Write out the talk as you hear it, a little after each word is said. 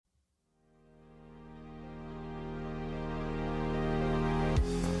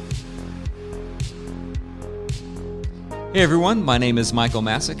Hey everyone, my name is Michael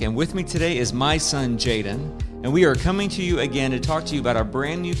Masick, and with me today is my son Jaden, and we are coming to you again to talk to you about our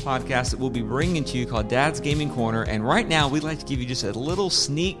brand new podcast that we'll be bringing to you called Dad's Gaming Corner, and right now we'd like to give you just a little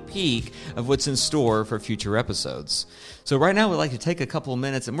sneak peek of what's in store for future episodes. So right now we'd like to take a couple of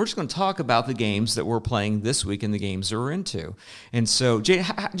minutes, and we're just going to talk about the games that we're playing this week and the games that we're into. And so,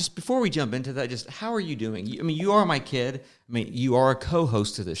 Jaden, just before we jump into that, just how are you doing? I mean, you are my kid. I mean, you are a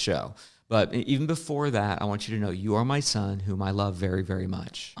co-host of the show. But even before that, I want you to know you are my son, whom I love very, very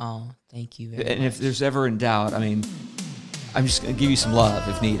much. Oh, thank you very much. And if there's ever in doubt, I mean, I'm just going to give you some love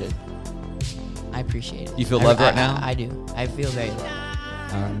if needed. I appreciate it. You feel loved right now? I do. I feel very loved.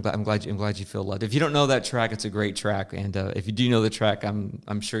 I'm glad you feel loved. If you don't know that track, it's a great track, and if you do know the track,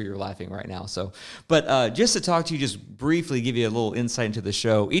 I'm sure you're laughing right now. So, but just to talk to you, just briefly, give you a little insight into the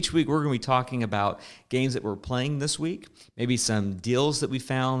show. Each week, we're going to be talking about games that we're playing this week, maybe some deals that we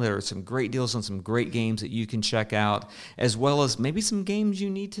found. There are some great deals on some great games that you can check out, as well as maybe some games you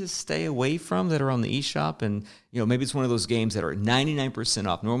need to stay away from that are on the eShop. And maybe it's one of those games that are 99%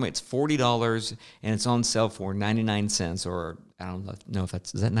 off. Normally, it's $40, and it's on sale for 99 cents, or I don't know if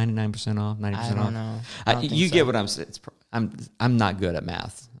is that 99% off, 90% off? I don't know. You get what I'm saying. I'm not good at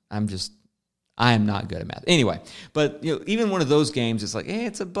math. I am not good at math. Anyway, but even one of those games, it's like, hey,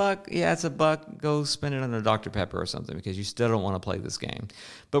 it's $1. Yeah, it's $1. Go spend it on a Dr. Pepper or something because you still don't want to play this game.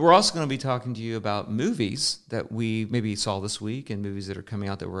 But we're also going to be talking to you about movies that we maybe saw this week and movies that are coming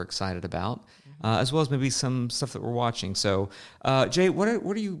out that we're excited about, as well as maybe some stuff that we're watching. So, Jay, what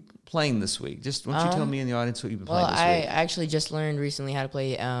are you playing this week? Just why don't you tell me in the audience what you've been playing this week? Well, I actually just learned recently how to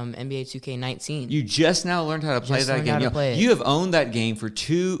play NBA 2K19. You just now learned how to play that game. You have owned that game for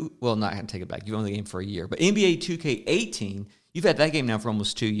not to take it back. You've owned the game for a year. But NBA 2K18, you've had that game now for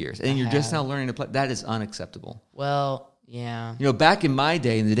almost 2 years. And you're just now learning to play. That is unacceptable. Well, yeah. Back in my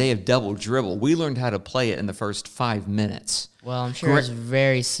day, in the day of Double Dribble, we learned how to play it in the first 5 minutes. Well, I'm sure it's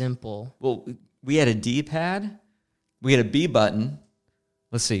very simple. Well, we had a D-pad. We had a B button.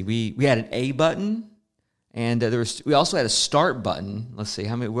 Let's see. We had an A button, and we also had a start button. Let's see.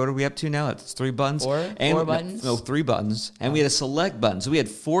 What are we up to now? That's 3 buttons. Four buttons? No, 3 buttons. And we had a select button. So we had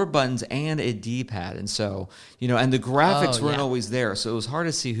 4 buttons and a D-pad. And so, and the graphics weren't always there. So it was hard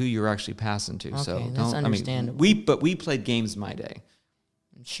to see who you were actually passing to. Okay, so that's understandable. We played games in my day.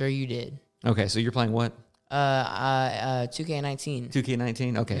 I'm sure you did. Okay, so you're playing what? 2K19.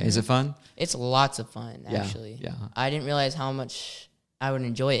 2K19? Okay. Mm-hmm. Is it fun? It's lots of fun, actually. Yeah. I didn't realize how much I would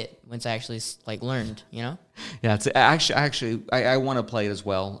enjoy it once I actually learned, Yeah, it's actually I want to play it as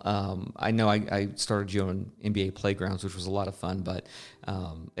well. I know I started you on NBA Playgrounds, which was a lot of fun, but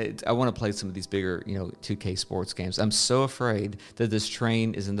I want to play some of these bigger 2K sports games. I'm so afraid that this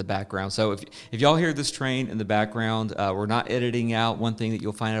train is in the background. So if y'all hear this train in the background, we're not editing out. One thing that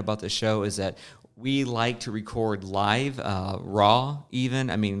you'll find out about the show is that we like to record live, raw even.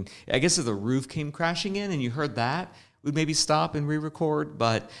 I mean, I guess if the roof came crashing in and you heard that, we'd maybe stop and re-record,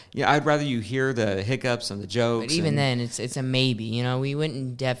 but I'd rather you hear the hiccups and the jokes. But even then, it's a maybe. We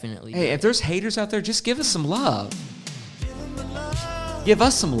wouldn't definitely. Hey, if there's haters out there, just give us some love. Give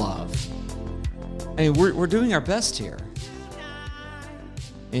us some love. I mean, we're doing our best here.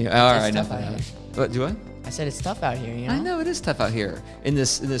 All right, enough of that. What? Do what? I said it's tough out here. I know it is tough out here in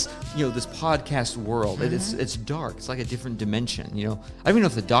this this podcast world. Mm-hmm. It's dark. It's like a different dimension. I don't even know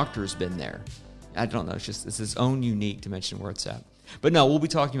if the doctor's been there. I don't know. It's its own unique dimension where it's at. But no, we'll be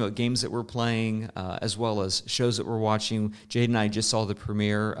talking about games that we're playing as well as shows that we're watching. Jade and I just saw the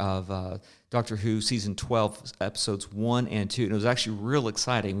premiere of Doctor Who Season 12, Episodes 1 and 2. And it was actually real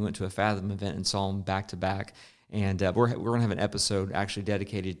exciting. We went to a Fathom event and saw them back-to-back. And we're going to have an episode actually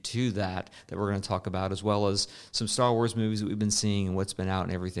dedicated to that we're going to talk about, as well as some Star Wars movies that we've been seeing and what's been out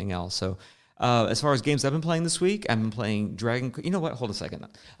and everything else. So as far as games I've been playing this week, I've been playing Dragon... You know what? Hold a second.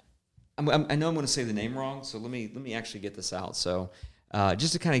 I know I'm going to say the name wrong, so let me actually get this out. So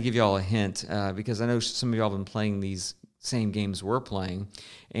just to kind of give you all a hint, because I know some of y'all have been playing these same games we're playing,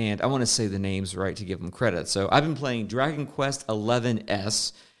 and I want to say the names right to give them credit. So I've been playing Dragon Quest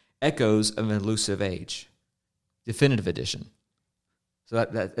XI-S, Echoes of an Elusive Age, Definitive Edition. So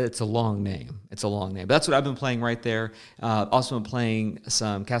that it's a long name. It's a long name. But that's what I've been playing right there. Also been playing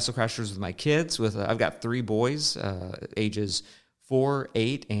some Castle Crashers with my kids. I've got 3 boys, ages 4,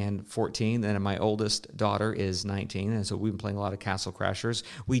 8, and 14. And my oldest daughter is 19. And so we've been playing a lot of Castle Crashers.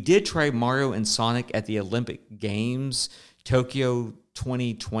 We did try Mario and Sonic at the Olympic Games, Tokyo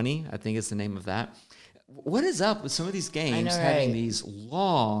 2020, I think is the name of that. What is up with some of these games having these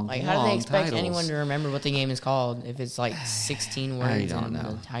long how do they expect titles? Anyone to remember what the game is called if it's 16 words in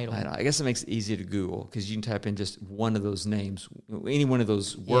the title? I guess it makes it easy to Google because you can type in just one of those names, any one of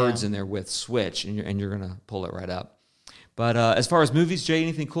those words in there with Switch, and you're going to pull it right up. But as far as movies, Jay,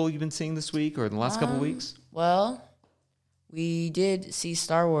 anything cool you've been seeing this week or in the last couple of weeks? Well, we did see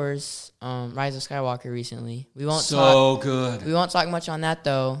Star Wars Rise of Skywalker recently. Good. We won't talk much on that,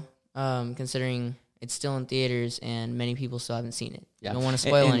 though, considering it's still in theaters and many people still haven't seen it. Yeah. I don't want to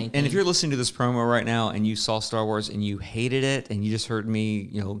spoil anything. And if you're listening to this promo right now and you saw Star Wars and you hated it and you just heard me,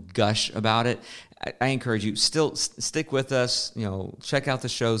 gush about it, I encourage you still stick with us. Check out the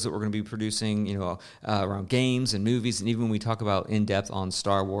shows that we're going to be producing. Around games and movies, and even when we talk about in depth on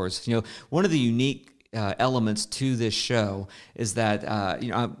Star Wars. One of the unique elements to this show is that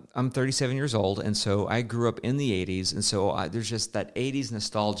I'm 37 years old, and so I grew up in the 80s, and so there's just that 80s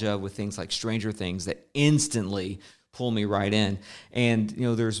nostalgia with things like Stranger Things that instantly pull me right in. And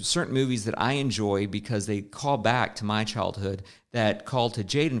there's certain movies that I enjoy because they call back to my childhood that call to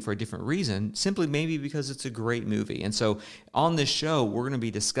Jaden for a different reason, simply maybe because it's a great movie. And so on this show, we're going to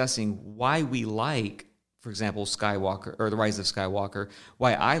be discussing why we like, for example, Skywalker or The Rise of Skywalker,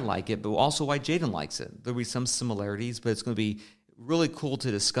 why I like it, but also why Jaden likes it. There'll be some similarities, but it's going to be really cool to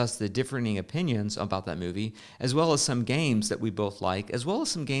discuss the differing opinions about that movie, as well as some games that we both like, as well as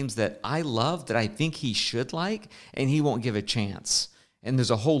some games that I love that I think he should like, and he won't give a chance. And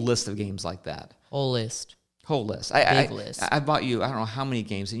there's a whole list of games like that. Whole list. Big list. I bought you, I don't know how many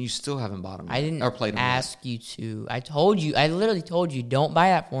games, and you still haven't bought them yet, I didn't or played them ask you to. I literally told you, don't buy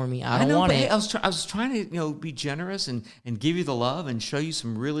that for me. I don't want it. I was trying to be generous and give you the love and show you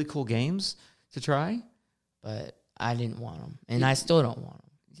some really cool games to try. But I didn't want them, and I still don't want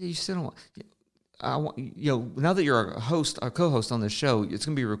them. Yeah, you still don't want. I want, now that you're a co-host on the show, it's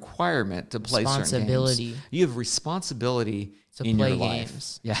going to be a requirement to play certain games. You have responsibility to in play your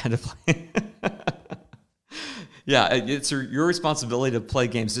games. Life. Yeah, to play. Yeah, it's your responsibility to play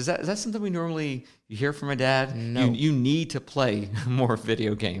games. Is that something we normally hear from a dad? No. You need to play more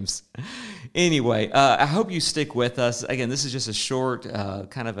video games. Anyway, I hope you stick with us. Again, this is just a short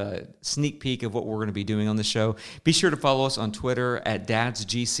kind of a sneak peek of what we're going to be doing on the show. Be sure to follow us on Twitter at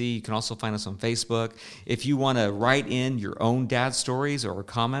DadsGC. You can also find us on Facebook. If you want to write in your own dad stories or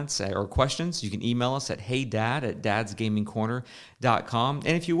comments or questions, you can email us at heydad@dadsgamingcorner.com.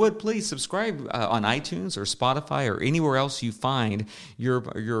 And if you would, please subscribe on iTunes or Spotify or anywhere else you find your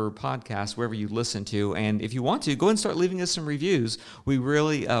podcast, wherever you listen to. And if you want to, go and start leaving us some reviews. We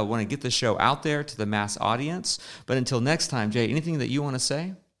really want to get the show out there to the mass audience. But until next time, Jay, anything that you want to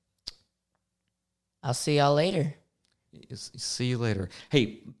say? I'll see y'all later. See you later.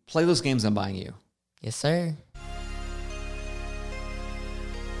 Hey, play those games I'm buying you. Yes, sir.